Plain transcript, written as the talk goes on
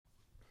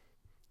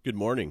Good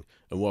morning,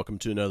 and welcome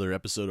to another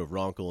episode of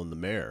Ronkel and the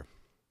Mayor.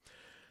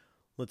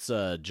 Let's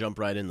jump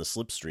right in the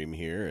slipstream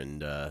here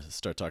and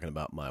start talking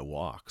about my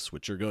walks,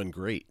 which are going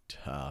great.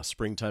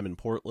 Springtime in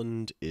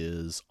Portland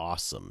is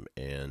awesome,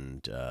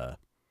 and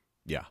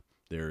yeah,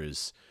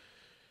 there's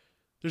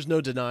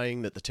no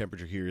denying that the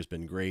temperature here has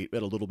been great. We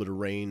had a little bit of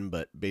rain,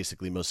 but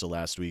basically most of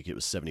last week it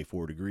was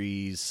 74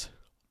 degrees,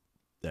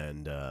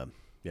 and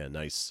yeah,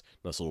 nice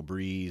little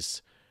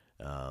breeze.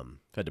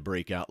 Had to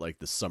break out like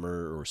the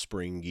summer or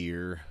spring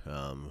gear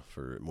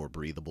for more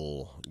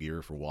breathable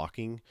gear for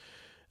walking.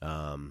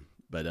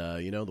 But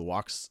the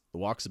walks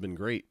have been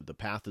great. The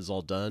path is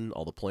all done.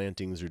 All the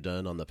plantings are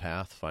done on the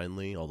path.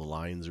 Finally, all the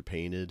lines are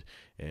painted,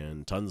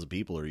 and tons of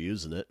people are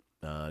using it.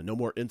 No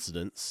more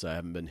incidents.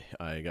 I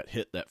got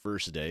hit that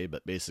first day,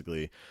 but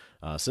basically,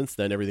 since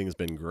then everything's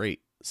been great.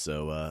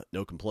 So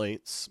no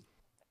complaints.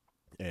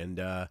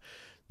 And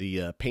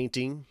the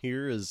painting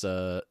here is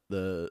the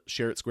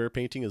Sherritt Square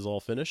painting is all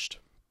finished.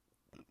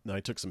 I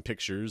took some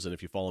pictures, and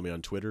if you follow me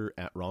on Twitter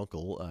at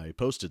Ronkel, I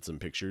posted some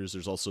pictures.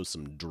 There's also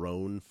some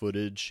drone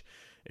footage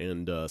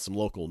and some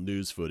local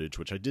news footage,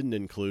 which I didn't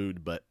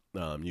include, but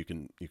you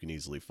can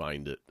easily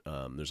find it.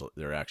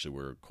 There actually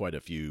were quite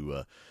a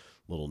few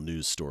little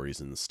news stories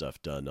and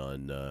stuff done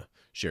on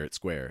Sherritt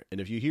Square. And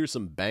if you hear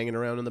some banging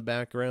around in the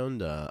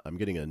background, I'm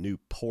getting a new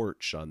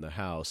porch on the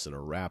house and a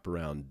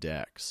wraparound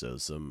deck. So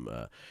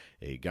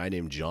a guy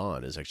named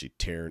John is actually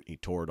he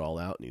tore it all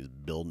out and he's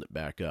building it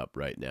back up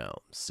right now.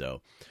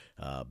 So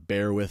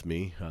bear with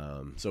me.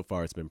 So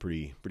far it's been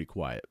pretty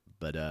quiet,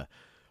 but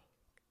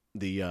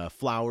the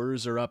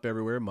flowers are up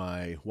everywhere.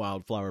 My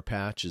wildflower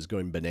patch is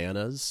going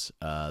bananas.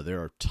 There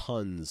are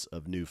tons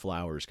of new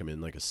flowers coming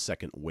in, like a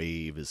second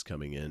wave is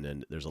coming in,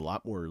 and there's a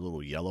lot more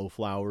little yellow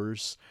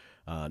flowers.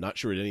 Not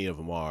sure what any of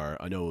them are.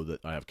 I know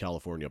that I have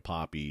California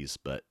poppies,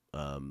 but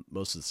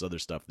most of this other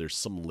stuff, there's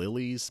some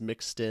lilies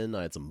mixed in.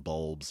 I had some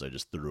bulbs I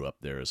just threw up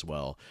there as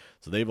well.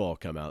 So they've all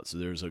come out. So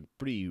there's a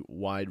pretty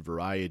wide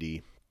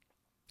variety.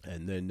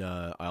 And then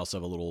I also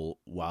have a little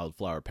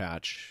wildflower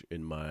patch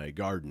in my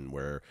garden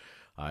where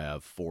I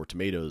have 4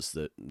 tomatoes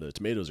that the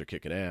tomatoes are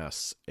kicking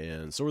ass,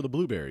 and so are the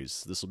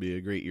blueberries. This will be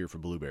a great year for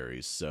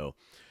blueberries. So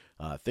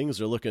things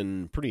are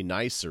looking pretty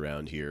nice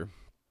around here.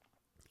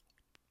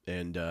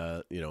 And,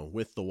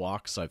 with the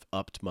walks, I've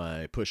upped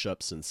my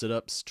push-ups and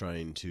sit-ups,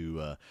 trying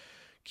to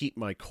keep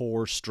my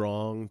core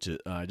strong.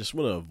 I just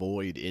want to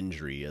avoid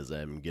injury as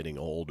I'm getting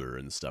older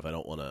and stuff. I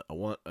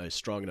want a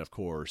strong enough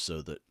core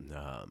so that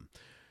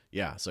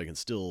so I can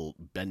still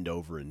bend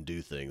over and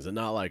do things. And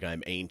not like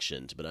I'm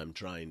ancient, but I'm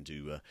trying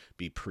to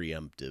be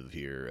preemptive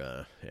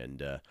here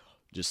and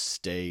just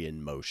stay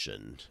in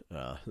motion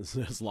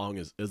as long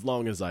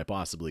as I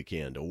possibly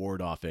can to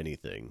ward off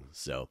anything.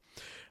 So,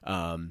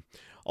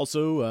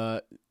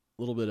 also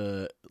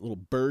little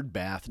bird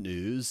bath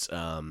news.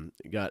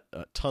 Got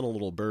a ton of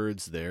little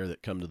birds there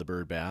that come to the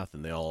bird bath,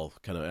 and they all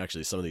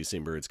actually some of these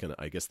same birds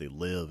I guess they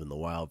live in the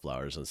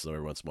wildflowers, and so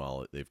every once in a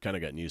while they've kind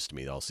of gotten used to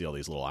me. I'll see all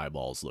these little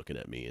eyeballs looking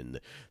at me,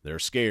 and they're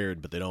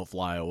scared, but they don't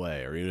fly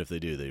away, or even if they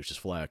do, they just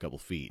fly a couple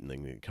feet and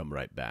then they come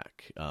right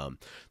back.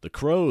 The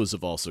crows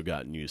have also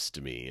gotten used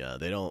to me.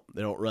 They don't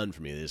run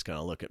for me. They just kind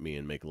of look at me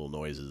and make little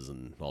noises,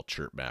 and I'll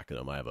chirp back at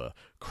them. I have a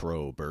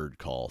crow bird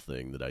call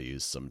thing that I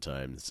use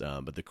sometimes,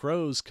 but the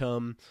crows come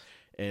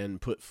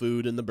and put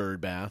food in the bird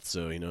bath.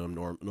 So,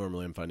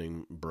 normally I'm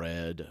finding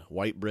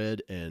white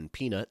bread and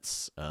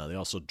peanuts. They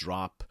also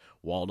drop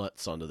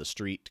walnuts onto the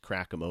street to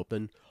crack them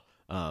open.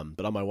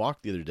 But on my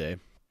walk the other day,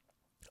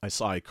 I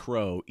saw a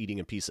crow eating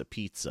a piece of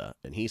pizza,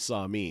 and he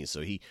saw me,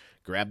 so he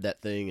grabbed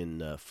that thing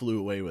and flew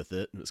away with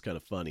it. It was kind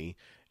of funny.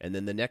 And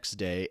then the next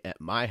day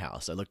at my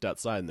house, I looked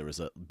outside, and there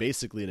was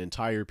basically an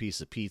entire piece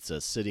of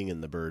pizza sitting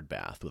in the bird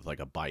bath with like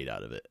a bite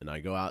out of it. And I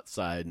go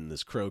outside, and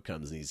this crow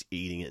comes, and he's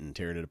eating it and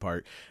tearing it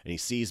apart. And he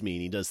sees me,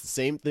 and he does the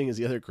same thing as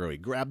the other crow. He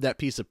grabbed that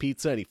piece of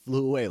pizza, and he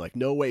flew away. Like,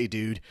 no way,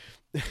 dude.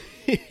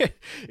 It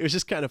was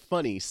just kind of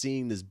funny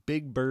seeing this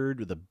big bird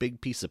with a big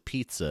piece of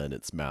pizza in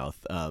its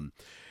mouth.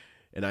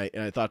 And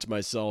I thought to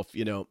myself,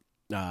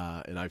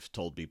 and I've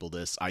told people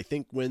this, I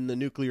think when the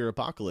nuclear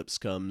apocalypse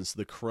comes,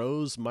 the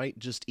crows might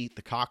just eat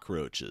the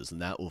cockroaches,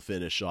 and that will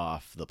finish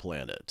off the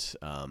planet.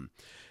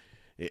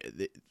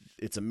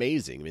 It's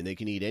amazing. I mean, they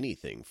can eat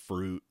anything: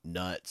 fruit,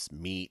 nuts,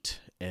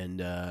 meat.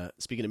 And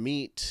speaking of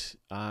meat,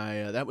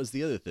 that was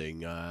the other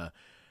thing.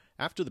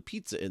 After the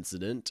pizza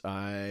incident,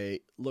 I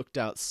looked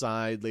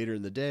outside later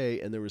in the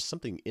day, and there was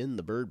something in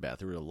the bird bath.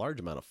 There were a large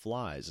amount of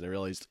flies, and I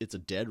realized it's a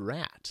dead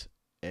rat.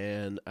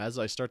 And as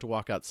I start to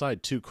walk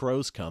outside, 2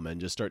 crows come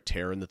and just start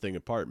tearing the thing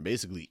apart and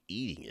basically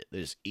eating it. They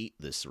just eat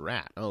this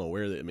rat. I don't know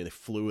where they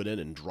flew it in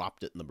and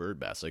dropped it in the bird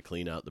bath. So I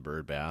clean out the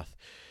bird bath.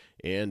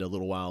 And a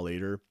little while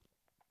later,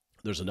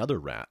 there's another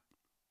rat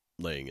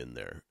laying in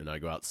there. And I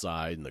go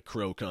outside, and the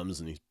crow comes,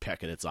 and he's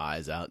pecking its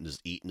eyes out and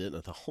just eating it. And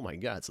I thought, oh my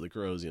God. So the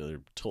crows,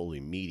 they're totally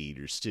meat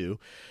eaters too.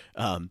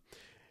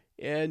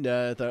 And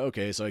I thought,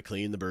 okay, so I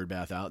cleaned the bird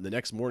bath out. And the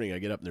next morning I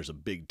get up, and there's a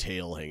big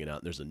tail hanging out,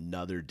 and there's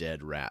another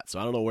dead rat. So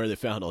I don't know where they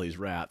found all these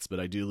rats,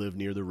 but I do live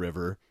near the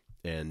river.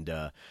 And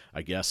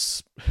I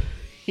guess,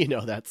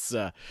 that's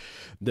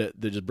they're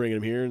just bringing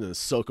them here and then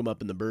soak them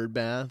up in the bird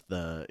bath,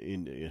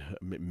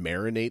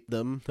 marinate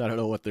them. I don't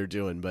know what they're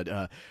doing,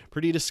 but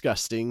pretty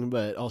disgusting,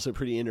 but also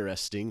pretty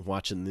interesting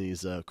watching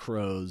these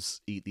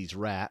crows eat these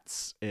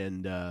rats.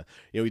 And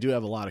we do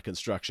have a lot of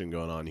construction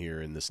going on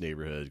here in this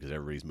neighborhood because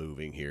everybody's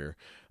moving here,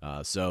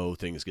 so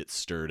things get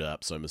stirred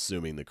up. So I'm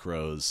assuming the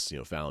crows,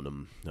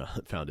 found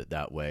it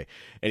that way.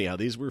 Anyhow,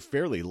 these were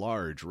fairly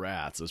large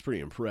rats. I was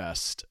pretty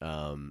impressed,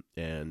 and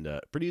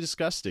pretty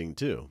disgusting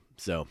too.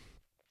 So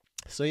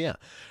yeah,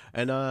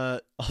 and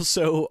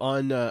also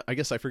on I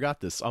guess I forgot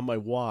this, on my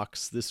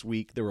walks this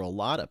week there were a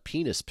lot of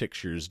penis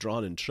pictures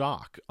drawn in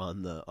chalk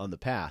on the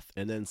path,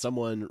 and then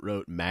someone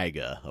wrote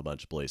MAGA a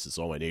bunch of places.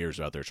 So all my neighbors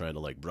are out there trying to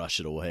like brush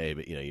it away,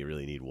 but you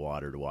really need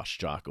water to wash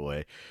chalk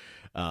away.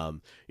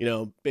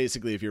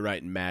 Basically if you're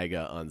writing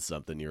MAGA on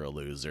something, you're a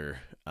loser.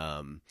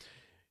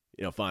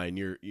 Fine,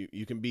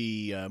 you can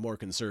be more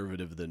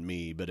conservative than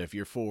me, but if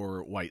you're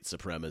for white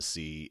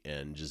supremacy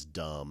and just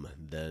dumb,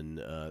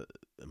 then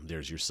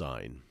there's your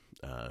sign.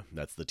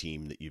 That's the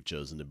team that you've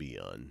chosen to be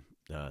on.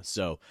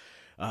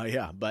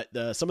 But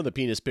some of the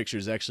penis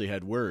pictures actually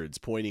had words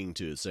pointing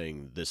to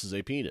saying, "This is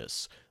a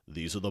penis.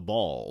 These are the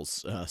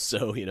balls."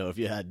 So if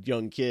you had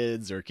young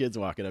kids or kids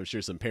walking, I'm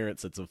sure some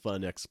parents had some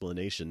fun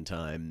explanation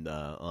time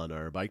on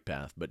our bike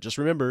path. But just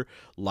remember,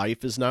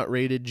 life is not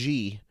rated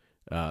G.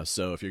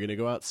 So if you're going to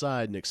go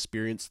outside and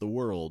experience the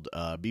world,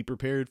 be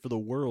prepared for the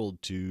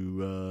world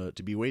to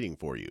be waiting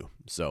for you.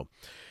 So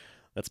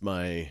that's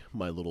my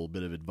little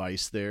bit of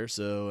advice there.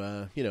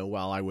 So,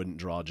 while I wouldn't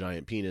draw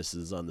giant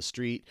penises on the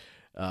street,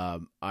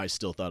 I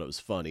still thought it was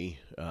funny.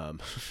 I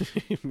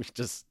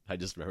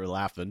just remember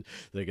laughing,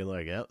 thinking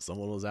like, yeah,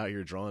 someone was out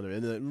here drawing them.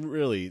 And then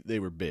really, they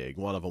were big.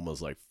 One of them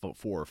was like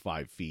 4 or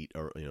 5 feet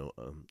or,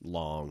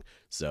 long.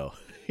 So,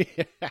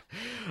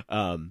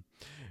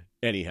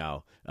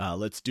 anyhow,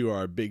 let's do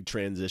our big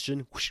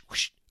transition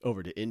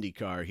over to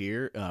IndyCar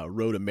here.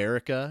 Road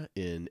America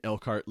in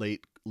Elkhart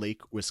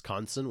Lake,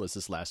 Wisconsin was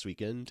this last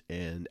weekend,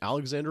 and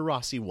Alexander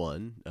Rossi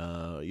won.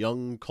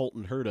 Young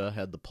Colton Herta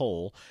had the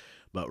pole,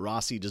 but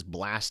Rossi just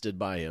blasted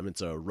by him.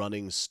 It's a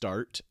running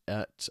start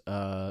at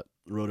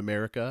Road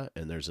America,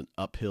 and there's an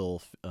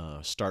uphill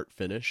start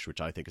finish,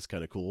 which I think is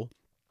kind of cool.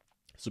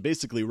 So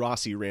basically,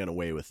 Rossi ran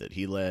away with it.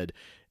 He led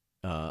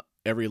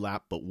every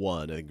lap but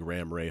one. I think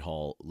Graham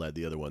Rahal led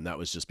the other one. That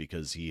was just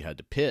because he had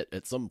to pit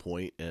at some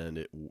point, and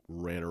it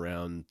ran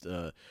around.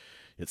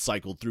 It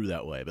cycled through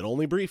that way, but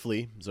only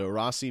briefly. So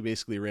Rossi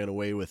basically ran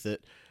away with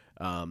it,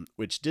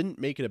 which didn't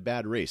make it a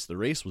bad race. The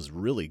race was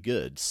really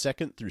good.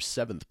 2nd through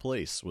 7th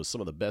place was some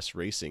of the best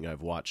racing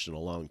I've watched in a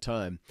long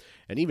time,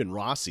 and even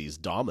Rossi's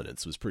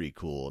dominance was pretty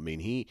cool. I mean,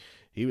 he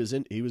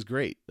was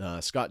great.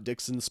 Scott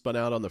Dixon spun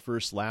out on the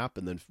first lap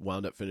and then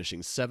wound up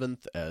finishing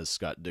 7th, as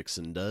Scott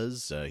Dixon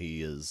does.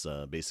 He is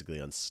basically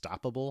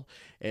unstoppable.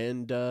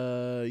 And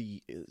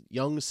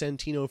young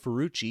Santino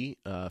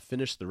Ferrucci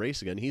finished the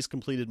race again. He's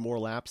completed more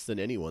laps than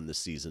anyone this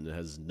season and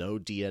has no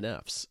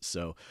DNFs.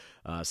 So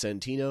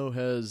Santino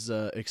has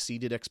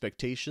exceeded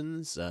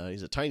expectations.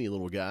 He's a tiny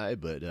little guy,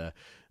 but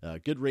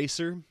good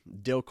racer.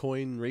 Dale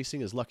Coyne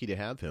Racing is lucky to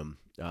have him.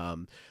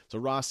 So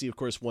Rossi, of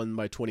course, won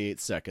by 28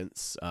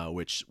 seconds,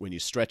 which when you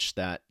stretch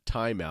that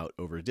time out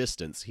over a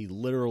distance, he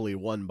literally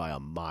won by a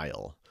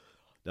mile.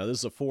 Now, this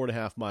is a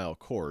 4.5 mile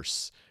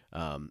course.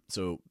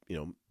 So,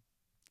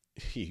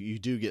 you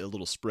do get a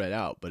little spread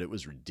out, but it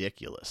was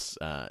ridiculous.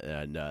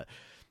 I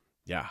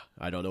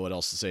don't know what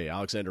else to say.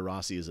 Alexander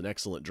Rossi is an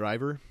excellent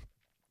driver,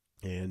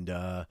 and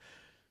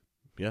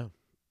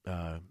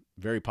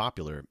very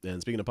popular. And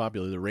speaking of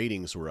popular, the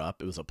ratings were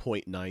up. It was a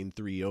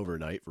 .93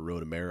 overnight for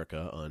Road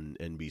America on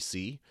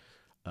NBC.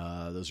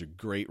 Those are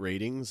great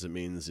ratings. It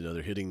means,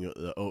 they're hitting,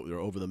 they're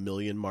over the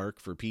million mark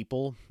for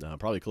people,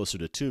 probably closer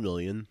to 2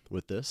 million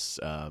with this,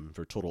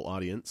 for total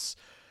audience.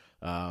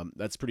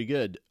 That's pretty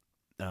good.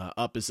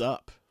 Up is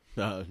up.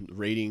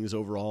 Ratings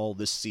overall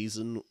this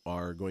season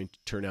are going to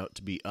turn out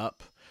to be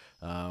up.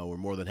 We're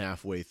more than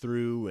halfway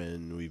through,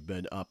 and we've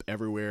been up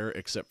everywhere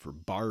except for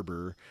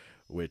Barber,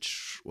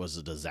 which was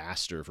a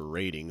disaster for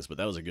ratings, but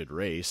that was a good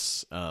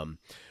race.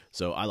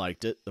 So I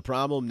liked it. The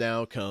problem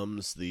now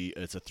comes,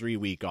 it's a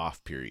 3-week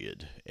off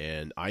period,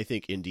 and I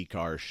think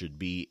IndyCar should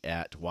be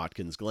at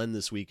Watkins Glen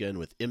this weekend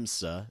with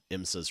IMSA.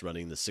 IMSA's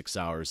running the 6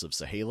 Hours of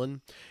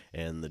Sahalan,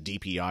 and the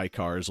DPI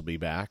cars will be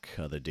back,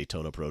 the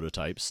Daytona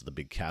prototypes, the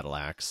big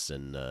Cadillacs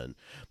and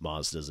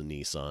Mazdas and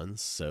Nissans.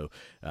 So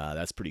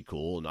that's pretty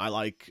cool, and I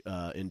like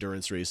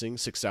endurance racing.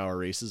 6-hour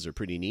races are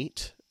pretty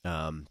neat.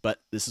 But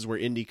this is where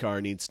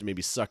IndyCar needs to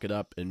maybe suck it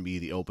up and be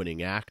the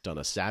opening act on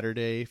a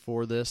Saturday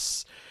for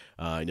this.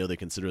 I know they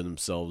consider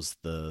themselves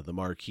the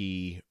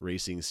marquee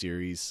racing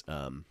series,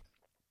 and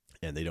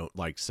they don't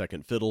like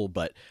second fiddle,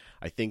 but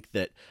I think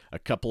that a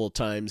couple of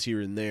times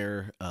here and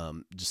there,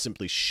 just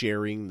simply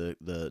sharing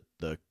the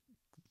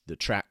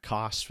track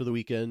costs for the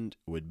weekend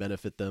would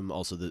benefit them.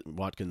 Also, the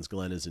Watkins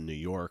Glen is in New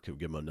York. It would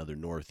give them another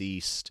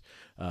Northeast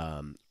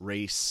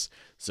race.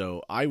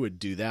 So I would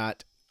do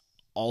that.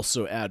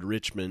 Also add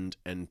Richmond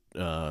and,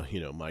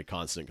 my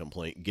constant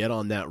complaint, get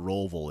on that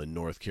Roval in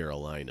North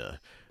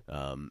Carolina.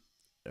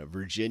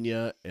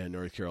 Virginia and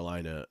North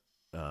Carolina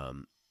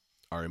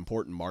are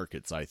important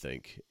markets, I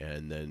think.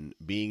 And then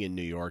being in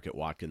New York at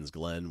Watkins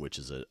Glen, which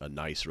is a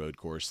nice road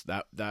course,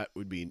 that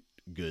would be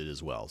good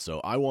as well. So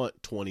I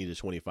want 20 to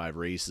 25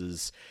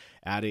 races.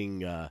 Adding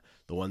the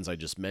ones I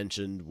just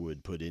mentioned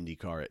would put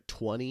IndyCar at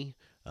 20.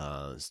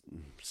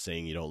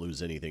 Saying you don't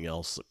lose anything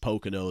else.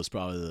 Pocono is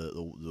probably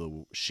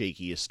the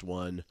shakiest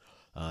one.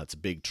 It's a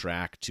big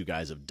track. Two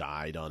guys have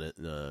died on it,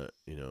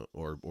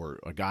 or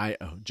a guy,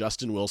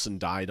 Justin Wilson,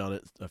 died on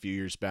it a few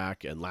years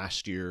back, and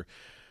last year,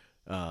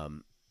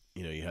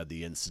 you had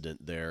the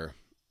incident there,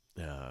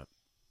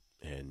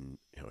 and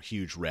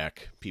huge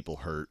wreck, people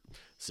hurt.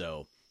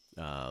 So,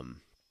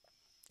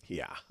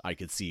 I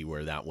could see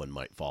where that one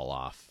might fall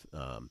off.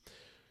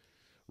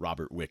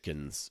 Robert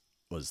Wickens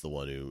was the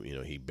one who,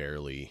 he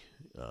barely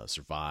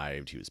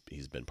survived.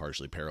 He's been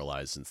partially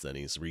paralyzed since then.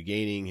 He's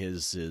regaining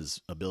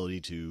his ability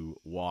to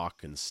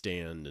walk and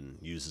stand and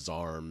use his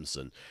arms,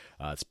 and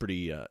it's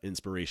pretty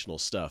inspirational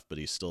stuff. But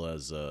he still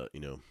has,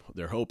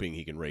 they're hoping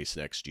he can race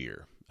next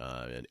year.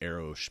 And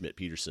Arrow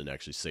Schmidt-Peterson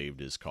actually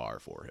saved his car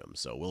for him,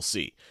 so we'll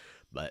see.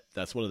 But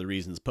that's one of the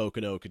reasons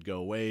Pocono could go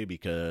away,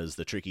 because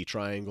the Tricky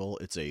Triangle,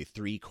 it's a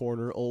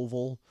 3-corner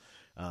oval,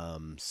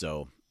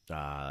 so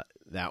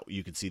that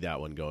you could see that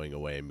one going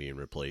away and being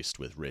replaced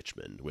with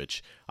Richmond,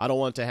 which I don't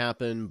want to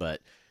happen,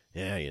 but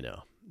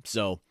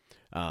So,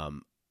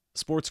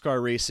 sports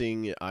car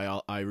racing,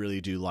 I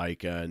really do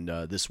like, and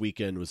this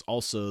weekend was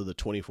also the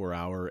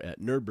 24-hour at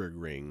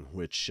Nürburgring,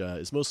 which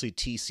is mostly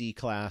TC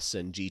class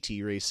and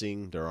GT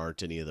racing. There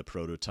aren't any of the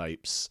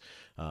prototypes,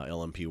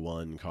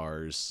 LMP1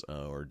 cars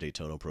or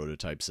Daytona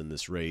prototypes in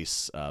this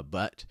race,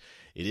 but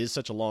it is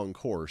such a long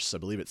course. I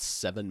believe it's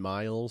 7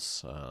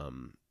 miles.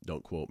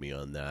 Don't quote me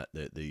on that.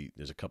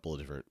 There's a couple of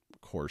different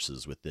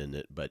courses within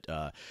it, but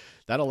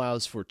that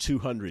allows for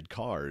 200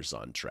 cars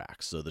on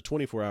track. So the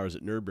 24 hours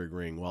at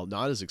Nürburgring, while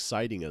not as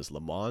exciting as Le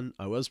Mans,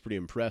 I was pretty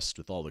impressed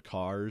with all the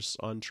cars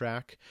on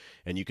track.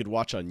 And you could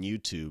watch on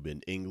YouTube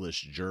in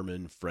English,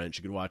 German, French.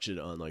 You could watch it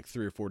on like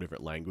 3 or 4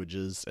 different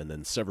languages, and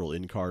then several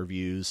in-car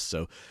views.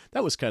 So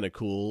that was kind of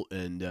cool,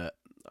 and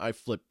I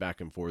flipped back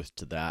and forth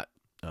to that,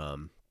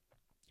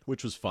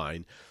 which was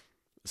fine.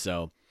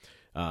 So,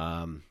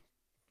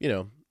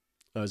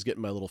 I was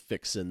getting my little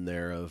fix in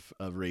there of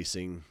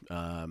racing.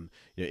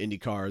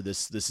 IndyCar,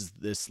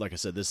 this like I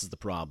said, this is the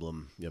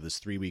problem. You have this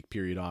 3-week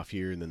period off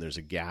here, and then there's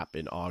a gap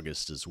in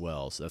August as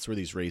well. So that's where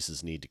these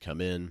races need to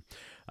come in.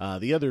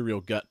 The other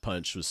real gut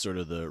punch was sort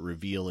of the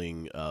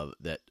revealing of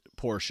that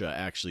Porsche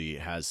actually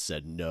has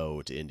said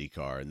no to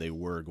IndyCar, and they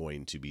were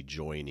going to be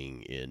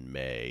joining in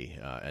May,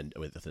 and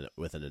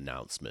with an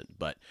announcement.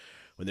 But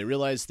when they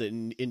realized that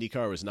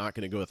IndyCar was not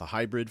going to go with a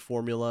hybrid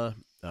formula,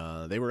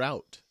 they were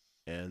out.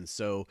 And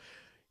so,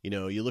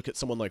 you look at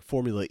someone like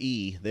Formula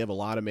E, they have a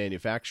lot of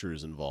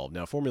manufacturers involved.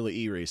 Now, Formula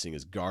E racing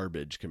is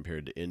garbage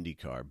compared to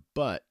IndyCar,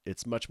 but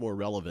it's much more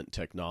relevant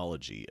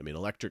technology. I mean,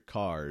 electric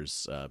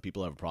cars,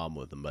 people have a problem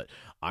with them, but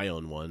I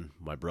own one.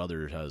 My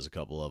brother has a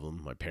couple of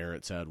them. My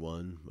parents had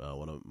one.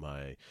 One of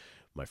my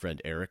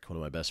friend Eric, one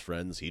of my best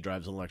friends, he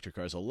drives an electric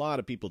car. So a lot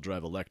of people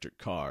drive electric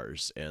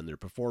cars, and their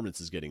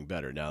performance is getting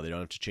better. Now, they don't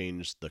have to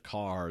change the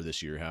car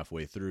this year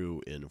halfway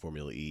through in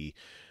Formula E,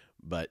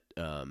 but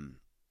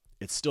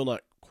it's still not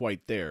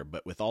quite there.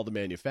 But with all the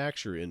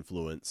manufacturer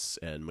influence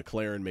and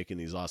McLaren making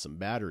these awesome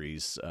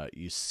batteries,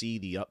 you see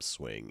the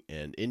upswing.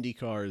 And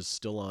IndyCar is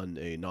still on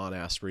a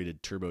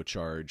non-aspirated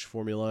turbocharged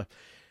formula,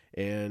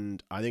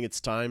 and I think it's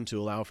time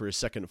to allow for a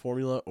second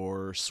formula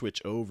or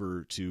switch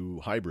over to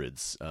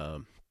hybrids,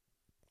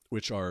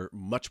 which are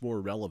much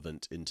more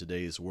relevant in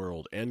today's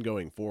world and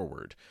going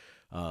forward.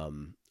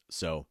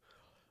 So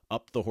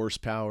up the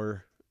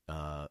horsepower,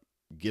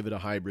 give it a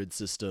hybrid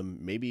system,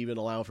 maybe even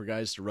allow for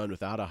guys to run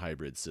without a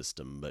hybrid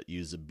system, but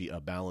use a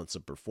balance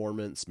of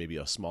performance, maybe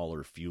a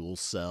smaller fuel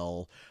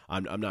cell.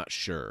 I'm not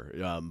sure,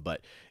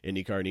 but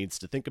IndyCar needs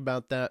to think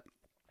about that.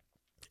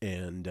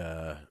 And,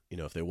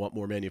 if they want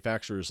more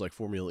manufacturers like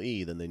Formula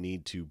E, then they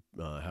need to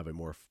have a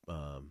more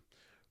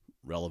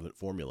relevant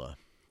formula,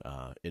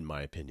 in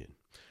my opinion.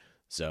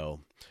 So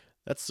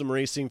that's some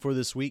racing for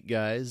this week,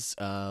 guys.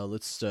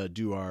 Let's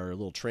do our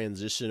little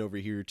transition over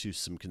here to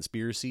some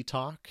conspiracy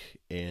talk.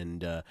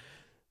 And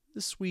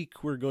this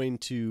week we're going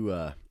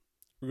to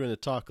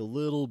talk a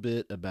little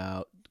bit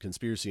about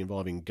conspiracy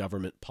involving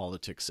government,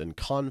 politics, and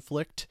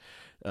conflict.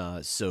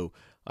 So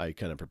I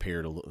kind of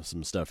prepared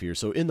some stuff here.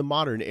 So in the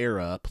modern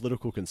era,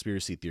 political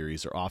conspiracy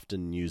theories are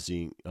often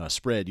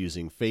spread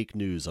using fake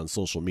news on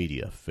social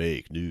media.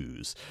 Fake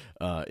news.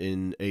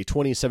 In a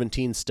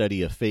 2017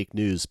 study of fake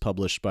news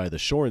published by the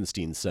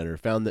Shorenstein Center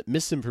found that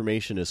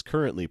misinformation is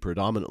currently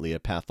predominantly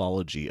a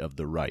pathology of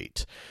the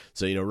right.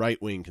 So,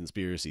 right-wing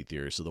conspiracy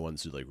theorists are the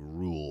ones who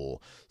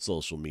rule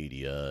social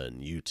media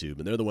and YouTube,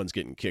 and they're the ones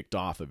getting kicked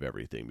off of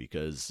everything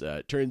because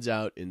it turns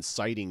out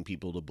inciting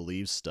people to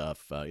believe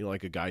stuff,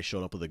 like a guy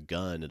showing up with a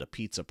gun at a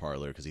pizza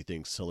parlor because he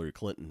thinks Hillary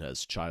Clinton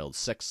has child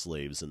sex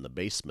slaves in the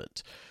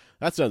basement.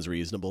 that sounds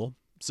reasonable.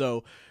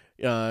 So,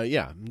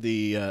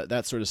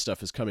 that sort of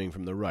stuff is coming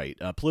from the right.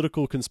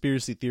 Political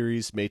conspiracy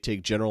theories may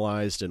take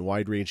generalized and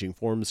wide-ranging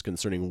forms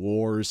concerning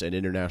wars and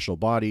international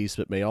bodies,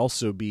 but may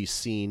also be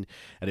seen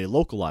at a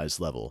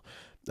localized level,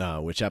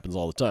 which happens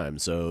all the time.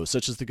 So,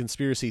 such as the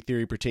conspiracy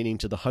theory pertaining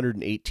to the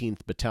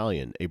 118th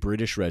Battalion, a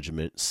British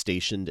regiment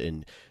stationed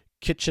in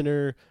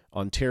Kitchener,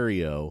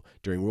 Ontario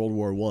during World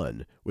War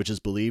I, which is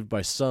believed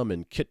by some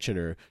in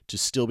Kitchener to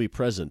still be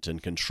present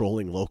and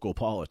controlling local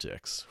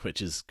politics,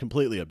 which is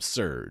completely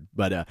absurd.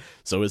 But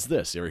so is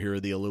this. You ever hear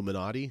of the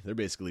Illuminati? They're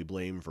basically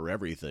blamed for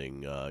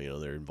everything.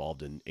 They're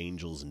involved in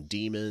angels and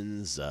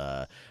demons,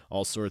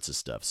 all sorts of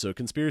stuff. So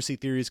conspiracy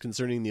theories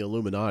concerning the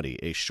Illuminati,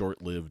 a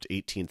short-lived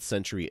 18th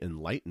century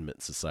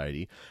Enlightenment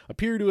society,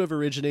 appear to have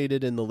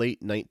originated in the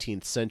late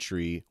 19th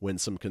century when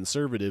some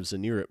conservatives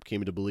in Europe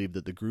came to believe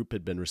that the group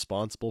had been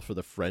responsible for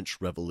the French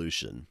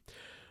Revolution.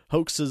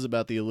 Hoaxes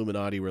about the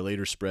Illuminati were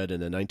later spread in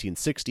the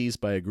 1960s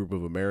by a group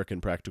of American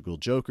practical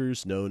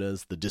jokers known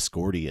as the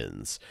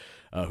Discordians,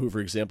 who, for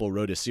example,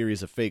 wrote a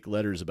series of fake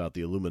letters about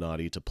the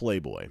Illuminati to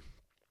Playboy.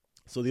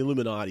 So the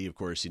Illuminati, of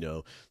course,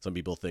 some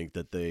people think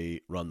that they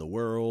run the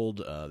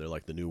world. They're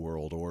like the New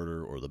World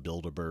Order or the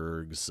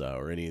Bilderbergs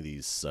or any of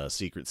these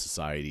secret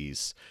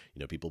societies.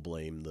 People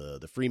blame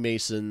the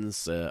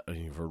Freemasons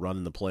for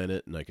running the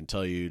planet. And I can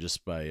tell you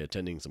just by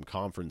attending some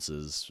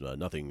conferences,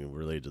 nothing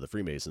related to the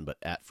Freemason, but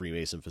at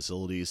Freemason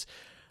facilities,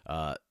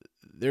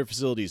 their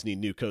facilities need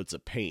new coats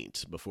of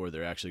paint before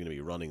they're actually going to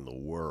be running the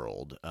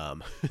world.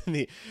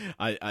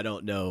 I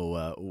don't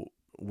know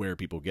where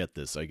people get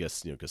this, I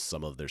guess, because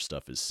some of their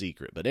stuff is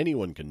secret, but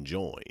anyone can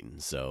join.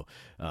 So,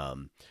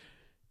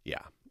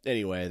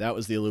 Anyway, that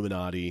was the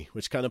Illuminati,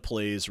 which kind of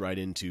plays right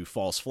into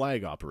false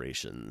flag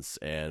operations.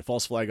 And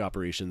false flag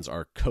operations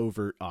are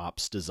covert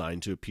ops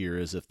designed to appear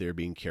as if they're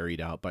being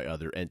carried out by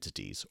other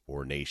entities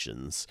or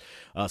nations.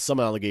 Some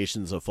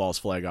allegations of false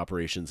flag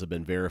operations have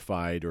been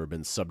verified or have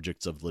been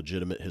subjects of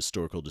legitimate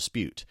historical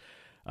dispute.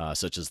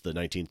 Such as the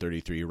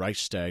 1933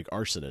 Reichstag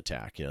arson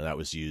attack. That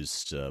was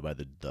used by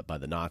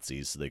the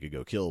Nazis so they could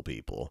go kill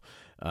people.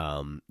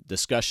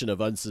 Discussion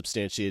of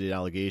unsubstantiated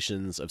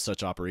allegations of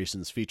such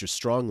operations features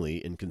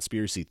strongly in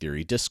conspiracy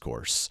theory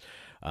discourse.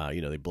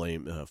 They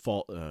blame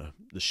the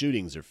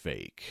shootings are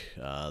fake.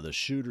 The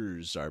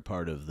shooters are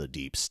part of the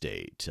deep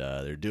state.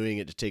 They're doing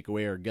it to take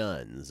away our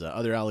guns.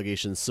 Other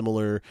allegations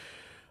of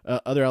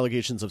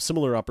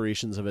similar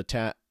operations have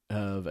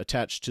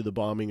attached to the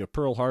bombing of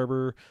Pearl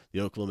Harbor, the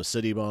Oklahoma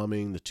City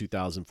bombing, the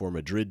 2004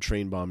 Madrid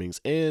train bombings,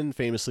 and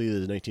famously the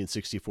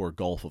 1964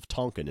 Gulf of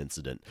Tonkin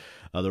incident.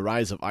 The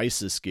rise of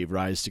ISIS gave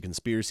rise to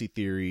conspiracy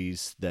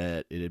theories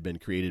that it had been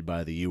created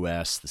by the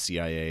U.S., the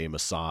CIA,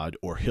 Mossad,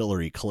 or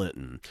Hillary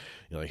Clinton.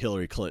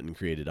 Hillary Clinton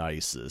created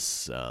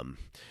ISIS.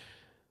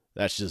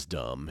 That's just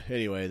dumb.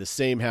 Anyway, the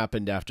same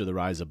happened after the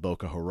rise of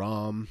Boko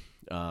Haram.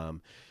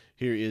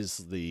 Here is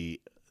the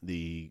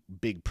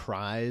big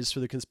prize for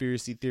the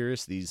conspiracy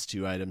theorists, these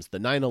two items: the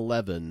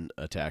 9/11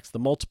 attacks, the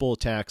multiple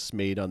attacks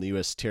made on the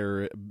U.S.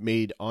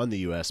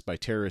 by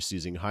terrorists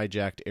using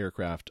hijacked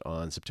aircraft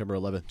on September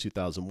 11,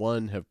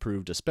 2001, have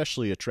proved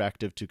especially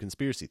attractive to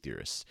conspiracy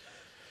theorists.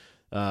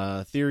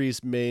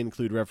 Theories may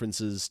include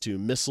references to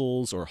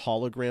missiles or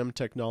hologram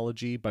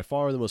technology. By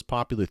far the most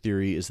popular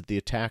theory is that the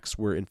attacks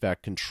were in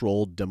fact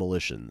controlled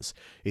demolitions,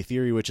 a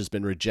theory which has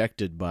been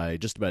rejected by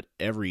just about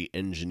every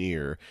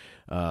engineering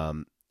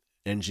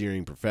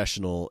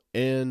professional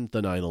and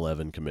the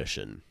 9/11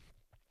 Commission.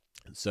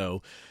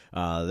 So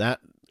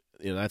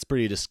that's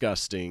pretty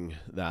disgusting,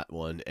 that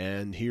one.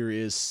 And here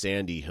is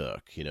Sandy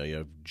Hook. You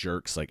have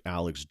jerks like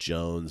Alex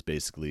Jones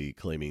basically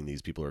claiming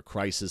these people are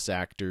crisis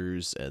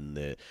actors and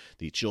that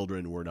the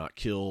children were not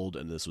killed,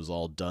 and this was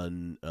all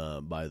done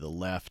by the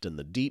left and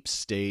the deep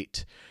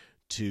state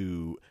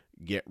to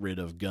get rid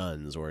of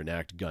guns or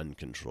enact gun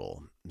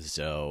control.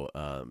 So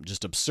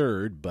just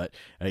absurd. But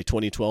a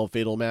 2012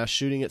 fatal mass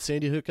shooting at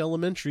Sandy Hook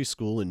Elementary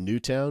School in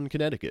Newtown,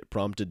 Connecticut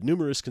prompted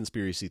numerous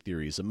conspiracy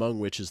theories, among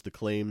which is the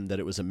claim that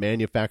it was a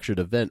manufactured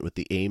event with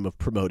the aim of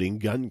promoting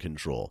gun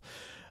control.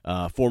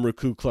 Former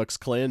Ku Klux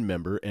Klan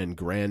member and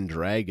Grand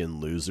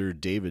Dragon loser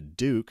David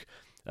Duke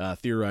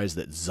theorized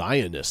that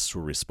Zionists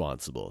were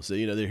responsible. So,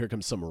 here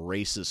comes some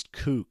racist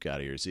kook out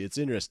of here. See, it's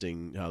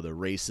interesting how the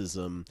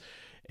racism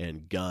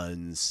and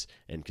guns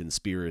and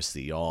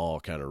conspiracy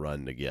all kind of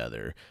run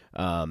together.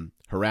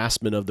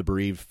 Harassment of the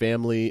bereaved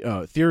family.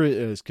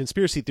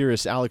 Conspiracy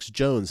theorist Alex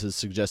Jones has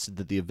suggested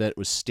that the event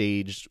was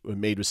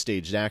made with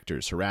staged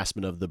actors.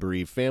 Harassment of the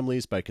bereaved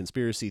families by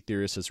conspiracy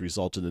theorists has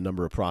resulted in a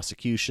number of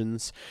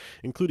prosecutions,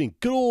 including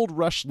good old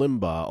Rush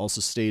Limbaugh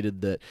also stated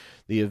that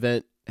the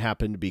event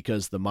happened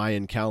because the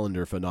Mayan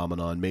calendar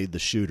phenomenon made the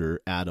shooter,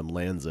 Adam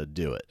Lanza,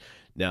 do it.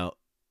 Now,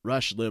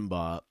 Rush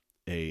Limbaugh,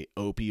 a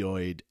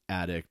opioid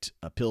addict,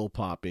 a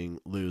pill-popping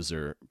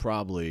loser,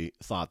 probably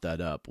thought that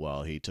up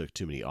while he took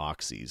too many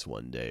oxys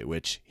one day,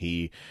 which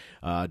he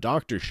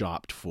doctor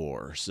shopped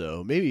for.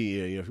 So maybe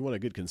if you want a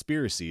good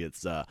conspiracy,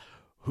 it's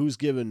who's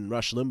given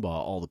Rush Limbaugh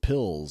all the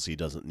pills he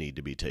doesn't need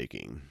to be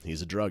taking.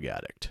 He's a drug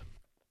addict.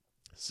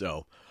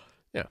 So,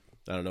 yeah,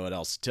 I don't know what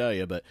else to tell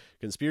you, but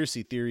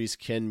conspiracy theories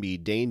can be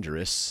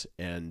dangerous,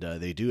 and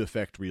they do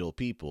affect real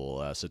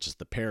people, such as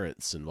the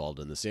parents involved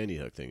in the Sandy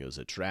Hook thing. It was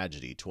a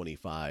tragedy.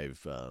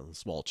 25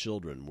 small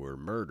children were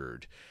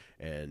murdered,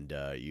 and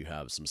you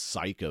have some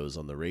psychos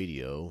on the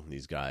radio,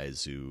 these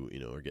guys who,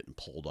 are getting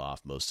pulled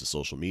off most of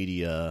social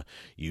media,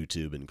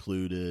 YouTube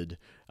included.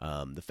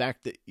 The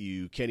fact that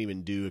you can't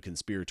even do a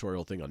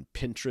conspiratorial thing on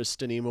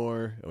Pinterest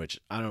anymore, which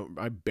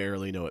I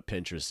barely know what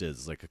Pinterest is.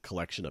 It's like a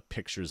collection of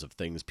pictures of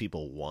things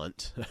people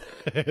want.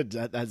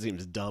 that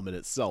seems dumb in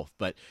itself,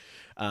 but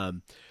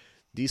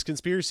these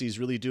conspiracies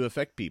really do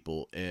affect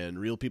people, and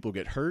real people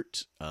get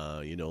hurt.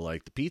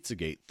 Like the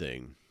Pizzagate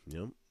thing,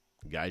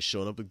 guys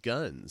showing up with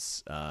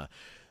guns.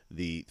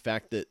 The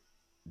fact that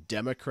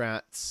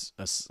Democrats,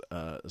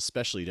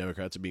 especially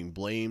Democrats, are being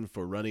blamed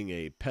for running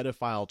a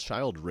pedophile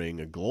child ring,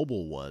 a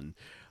global one,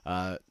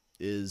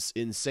 is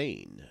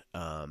insane.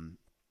 That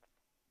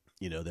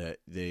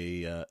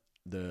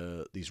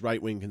these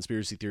right-wing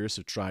conspiracy theorists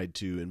have tried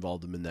to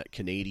involve them in that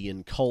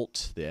Canadian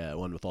cult, the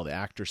one with all the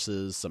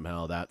actresses.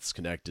 Somehow that's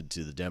connected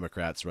to the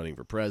Democrats running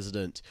for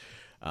president.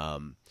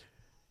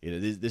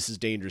 This is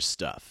dangerous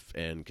stuff,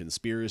 and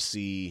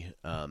conspiracy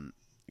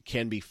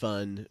can be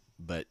fun,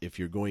 but if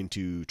you're going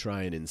to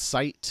try and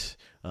incite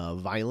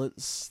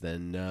violence,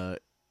 then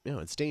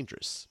it's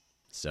dangerous.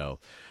 So,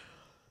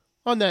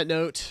 on that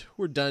note,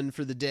 we're done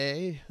for the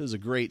day. It was a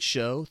great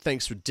show.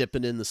 Thanks for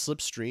dipping in the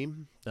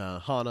slipstream.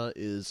 Hannah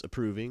is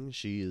approving.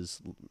 She is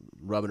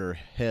rubbing her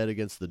head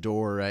against the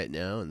door right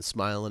now and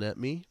smiling at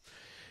me.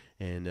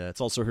 And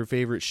it's also her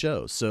favorite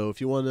show. So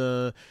if you want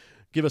to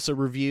give us a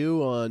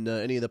review on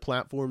any of the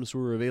platforms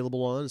we're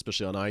available on,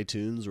 especially on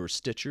iTunes or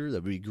Stitcher,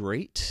 that would be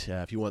great.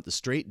 If you want the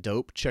straight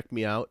dope, check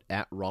me out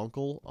at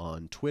Ronkel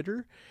on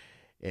Twitter.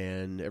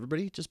 And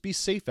everybody, just be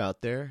safe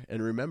out there.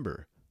 And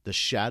remember, the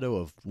shadow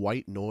of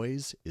white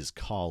noise is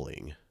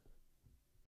calling.